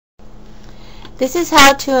This is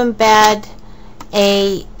how to embed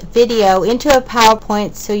a video into a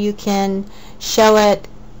PowerPoint so you can show it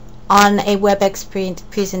on a Webex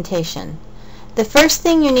presentation. The first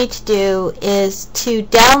thing you need to do is to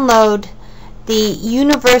download the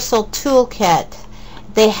Universal Toolkit.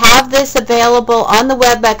 They have this available on the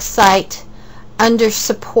Webex site under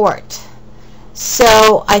support.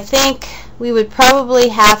 So I think we would probably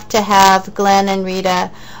have to have Glenn and Rita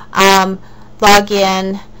log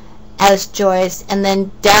in as Joyce and then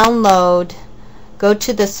download, go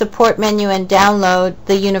to the support menu and download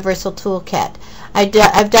the Universal Toolkit.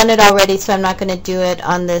 I've done it already, so I'm not going to do it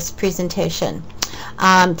on this presentation.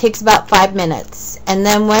 Takes about 5 minutes. And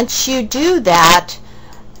then once you do that,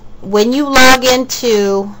 when you log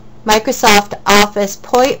into Microsoft Office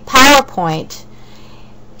PowerPoint,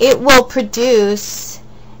 it will produce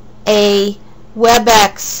a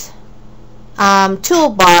Webex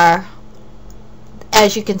toolbar,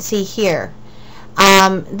 as you can see here.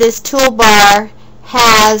 This toolbar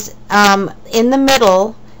has in the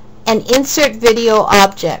middle an insert video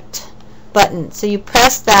object button. So you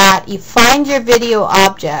press that, you find your video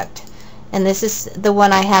object, and this is the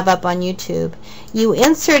one I have up on YouTube. You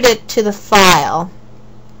insert it to the file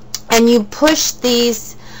and you push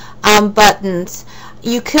these buttons.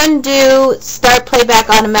 You can do start playback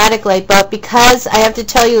automatically, but because I have to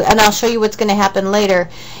tell you, and I'll show you what's going to happen later,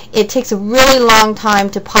 it takes a really long time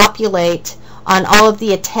to populate on all of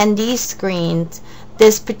the attendee screens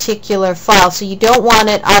this particular file, so you don't want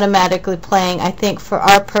it automatically playing, I think, for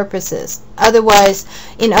our purposes. Otherwise,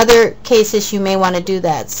 in other cases, you may want to do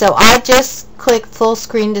that. So I just clicked full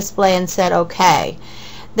screen display and said OK.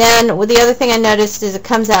 Then the other thing I noticed is it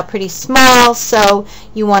comes out pretty small, so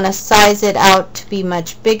you want to size it out to be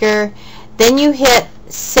much bigger. Then you hit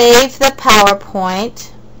Save the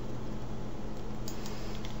PowerPoint,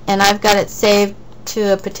 and I've got it saved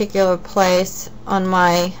to a particular place on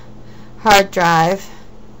my hard drive,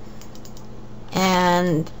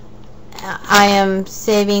 and I am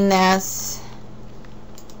saving this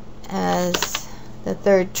as the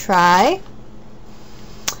third try.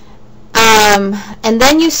 And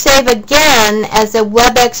then you save again as a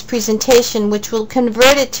Webex presentation, which will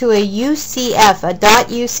convert it to a UCF, a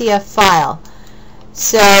 .UCF file.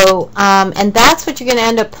 So, and that's what you're going to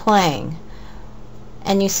end up playing.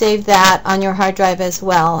 And you save that on your hard drive as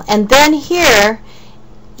well. And then here,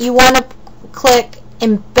 you want to click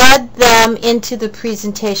Embed them into the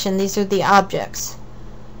presentation. These are the objects.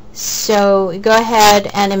 So go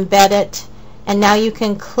ahead and embed it, and now you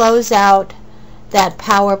can close out that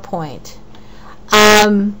PowerPoint.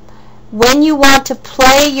 When you want to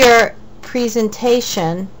play your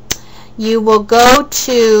presentation, you will go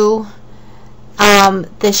to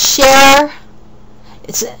the share.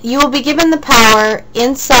 You will be given the power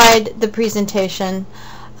inside the presentation,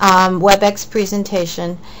 Webex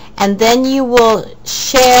presentation, and then you will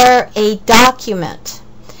share a document,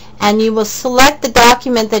 and you will select the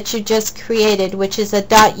document that you just created, which is a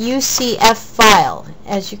 .UCF file.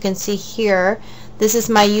 As you can see here, this is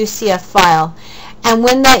my UCF file, and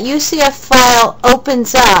when that UCF file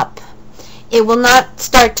opens up, it will not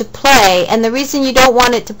start to play. And the reason you don't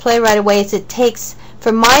want it to play right away is it takes,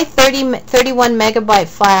 for my 31 megabyte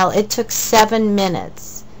file, it took 7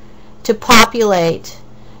 minutes to populate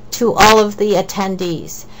to all of the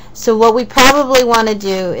attendees. So what we probably want to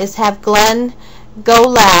do is have Glenn go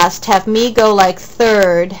last, have me go like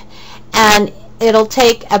third, and it'll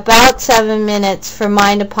take about 7 minutes for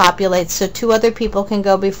mine to populate, so 2 other people can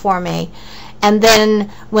go before me. And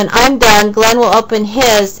then when I'm done, Glenn will open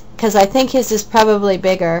his, because I think his is probably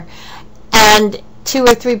bigger, and 2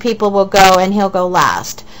 or 3 people will go, and he'll go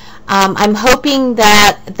last. I'm hoping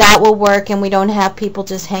that that will work and we don't have people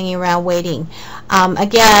just hanging around waiting.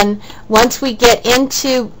 Again, once we get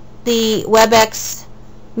into the Webex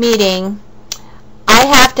meeting, I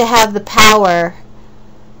have to have the power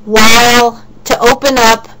to open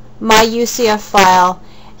up my UCF file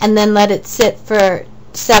and then let it sit for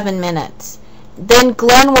 7 minutes. Then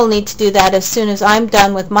Glenn will need to do that as soon as I'm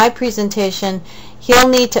done with my presentation. He'll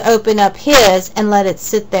need to open up his and let it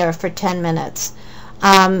sit there for 10 minutes.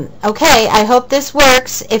 Okay, I hope this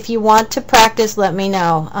works. If you want to practice, let me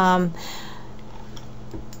know.